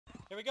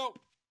Here we go.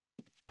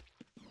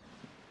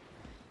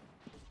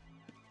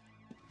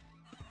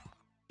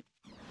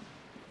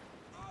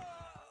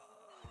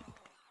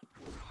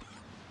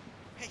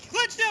 Hey,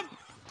 clinched him!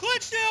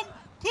 Clinched him!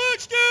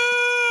 Clinched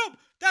him!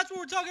 That's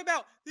what we're talking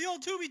about. The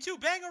old 2v2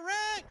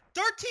 bang-a-rang.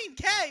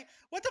 13K?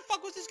 What the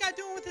fuck was this guy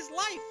doing with his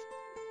life?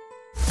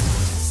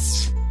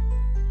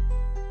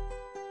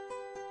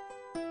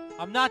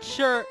 I'm not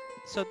sure.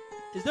 So,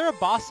 is there a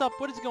boss up?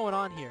 What is going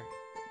on here?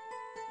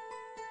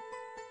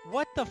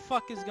 What the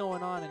fuck is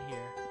going on in here?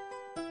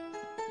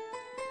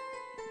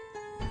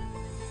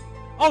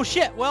 Oh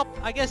shit, well,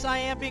 I guess I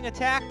am being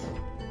attacked.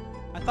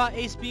 I thought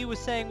Ace B was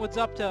saying what's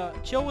up to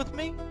chill with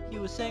me. He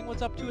was saying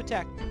what's up to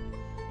attack me.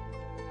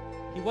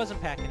 He wasn't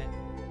packing it.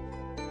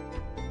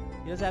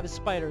 He doesn't have his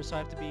spider, so I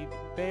have to be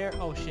bare.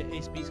 Oh shit,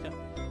 Ace B's coming.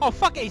 Oh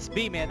fuck Ace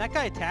B, man. That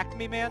guy attacked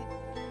me, man.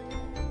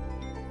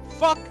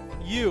 Fuck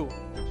you.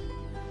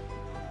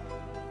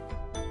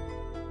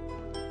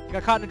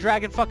 Got caught in a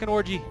dragon fucking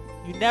orgy.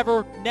 You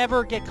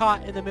never get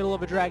caught in the middle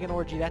of a dragon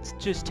orgy. That's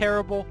just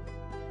terrible.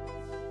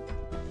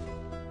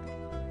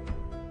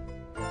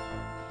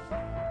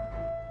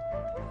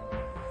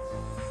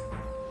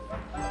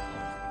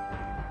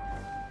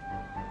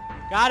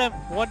 Got him.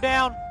 One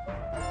down.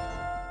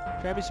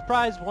 Trammie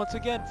surprise once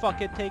again.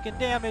 Fucking taking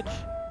damage.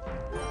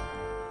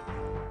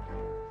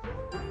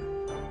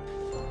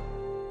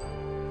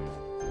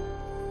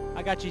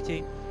 I got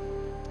GT.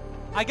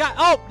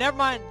 Oh, never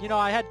mind. You know,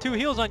 I had 2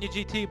 heals on you,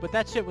 GT, but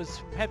that shit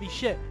was heavy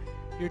shit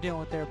you're dealing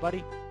with there,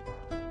 buddy.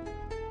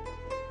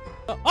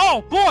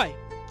 Oh, boy!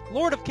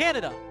 Lord of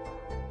Canada.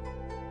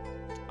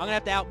 I'm gonna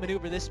have to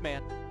outmaneuver this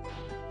man.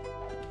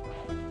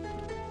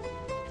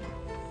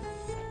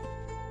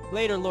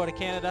 Later, Lord of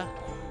Canada.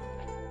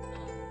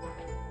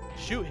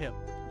 Shoot him.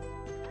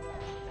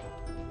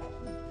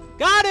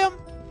 Got him!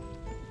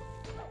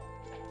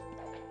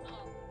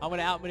 I'm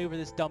gonna outmaneuver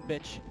this dumb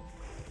bitch.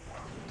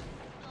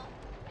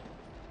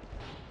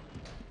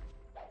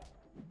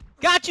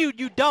 Got you,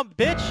 you dumb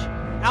bitch!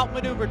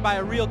 Outmaneuvered by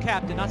a real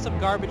captain, not some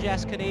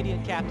garbage-ass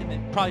Canadian captain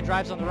that probably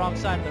drives on the wrong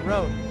side of the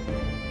road.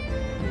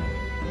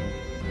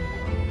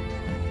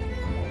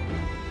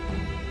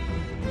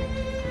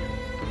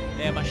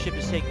 Damn, my ship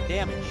is taking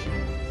damage.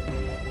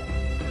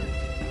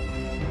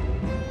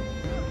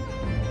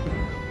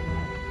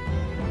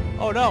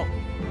 Oh no!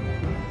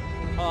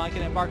 Oh, I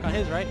can embark on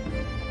his, right?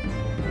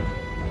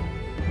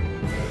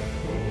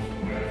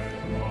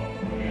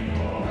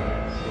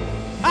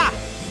 Ah!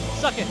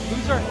 Suck it,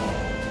 loser!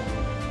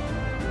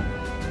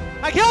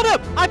 I killed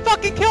him! I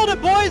fucking killed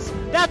him, boys!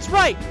 That's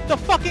right! The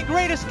fucking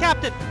greatest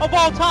captain of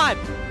all time!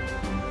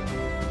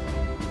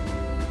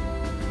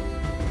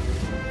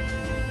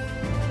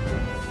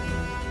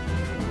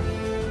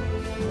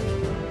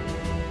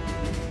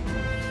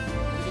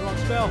 Use the wrong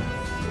spell.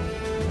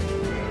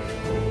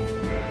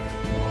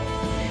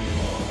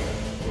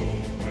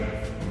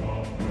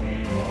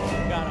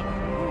 Got him.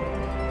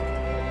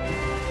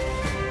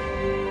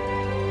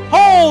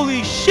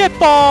 Holy shit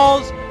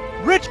balls!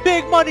 Rich,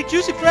 big, money,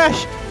 juicy,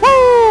 fresh.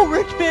 Woo!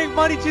 Rich, big,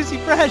 money, juicy,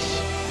 fresh.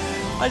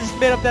 I just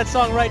made up that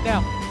song right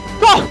now.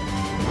 Oh!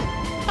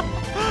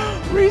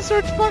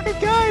 Research fucking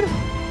guide.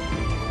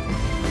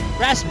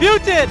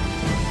 Rasputin!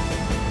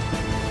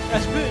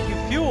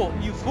 Rasputin,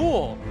 you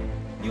fool.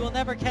 You will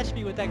never catch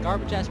me with that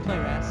garbage ass play,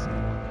 Ras.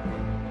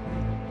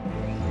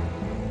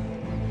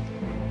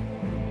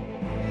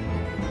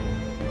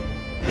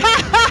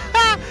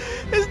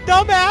 His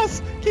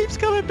dumbass keeps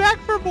coming back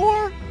for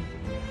more.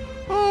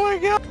 Oh my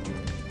god.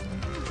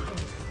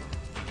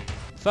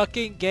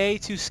 Fucking gay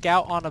to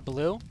scout on a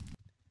blue.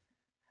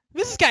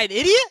 Is this guy an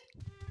idiot?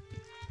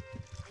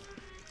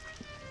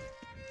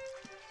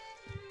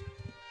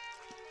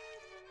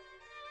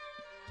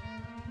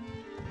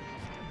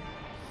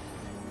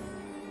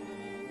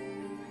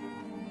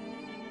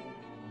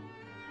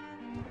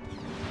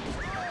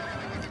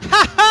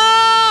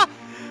 Ha!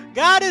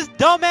 Got his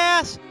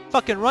dumbass.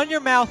 Fucking run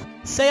your mouth.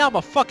 Say I'm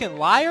a fucking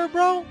liar,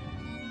 bro.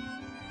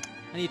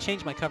 I need to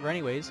change my cover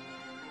anyways.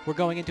 We're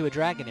going into a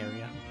dragon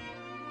area.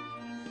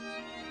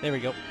 There we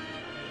go.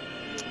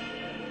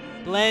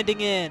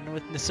 Blending in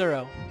with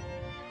Nasuro.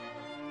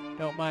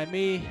 Don't mind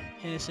me.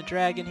 Innocent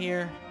dragon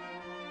here.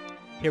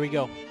 Here we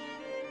go.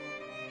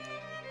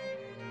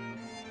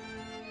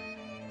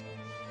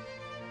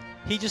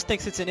 He just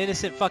thinks it's an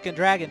innocent fucking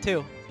dragon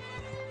too.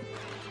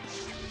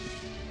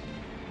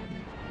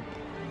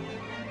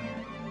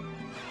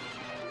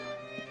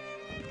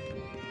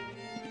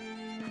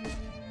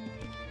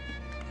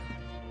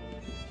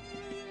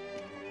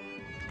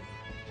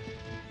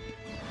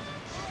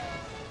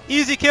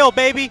 Easy kill,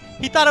 baby.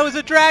 He thought it was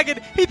a dragon.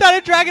 He thought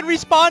a dragon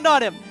respawned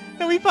on him.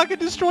 And we fucking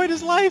destroyed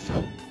his life.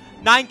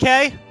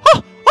 9K.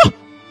 Oh, oh,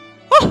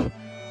 oh.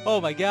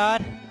 Oh my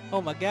god.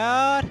 Oh my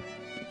god.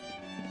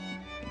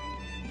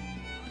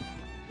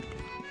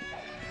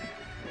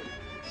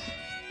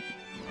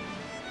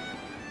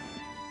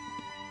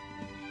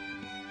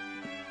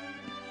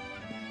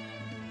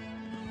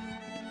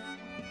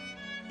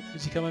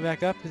 Is he coming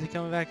back up? Is he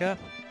coming back up?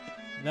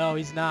 No,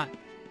 he's not.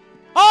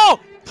 Oh!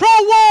 Pro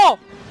wall!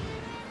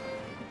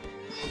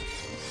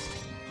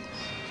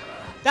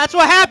 That's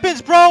what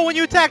happens, bro, when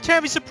you attack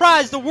Trammie.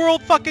 Surprise, the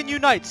world fucking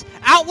unites.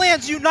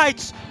 Outlands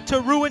unites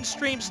to ruin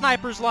stream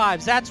snipers'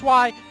 lives. That's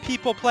why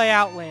people play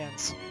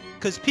Outlands.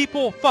 Because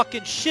people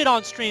fucking shit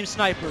on stream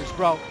snipers,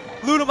 bro.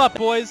 Loot them up,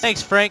 boys.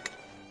 Thanks, Frank.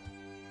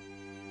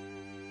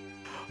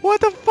 What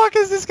the fuck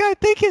is this guy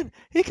thinking?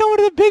 He coming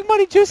to the big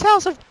money juice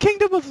house of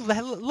kingdom of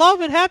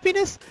love and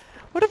happiness?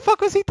 What the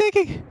fuck was he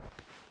thinking?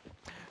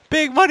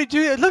 Big money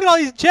juice. Look at all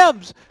these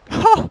gems.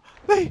 Oh,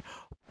 wait.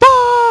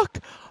 Fuck!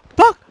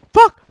 Fuck!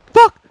 Fuck!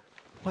 Fuck!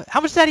 What?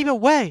 How much does that even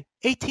weigh?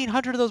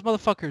 1,800 of those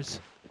motherfuckers.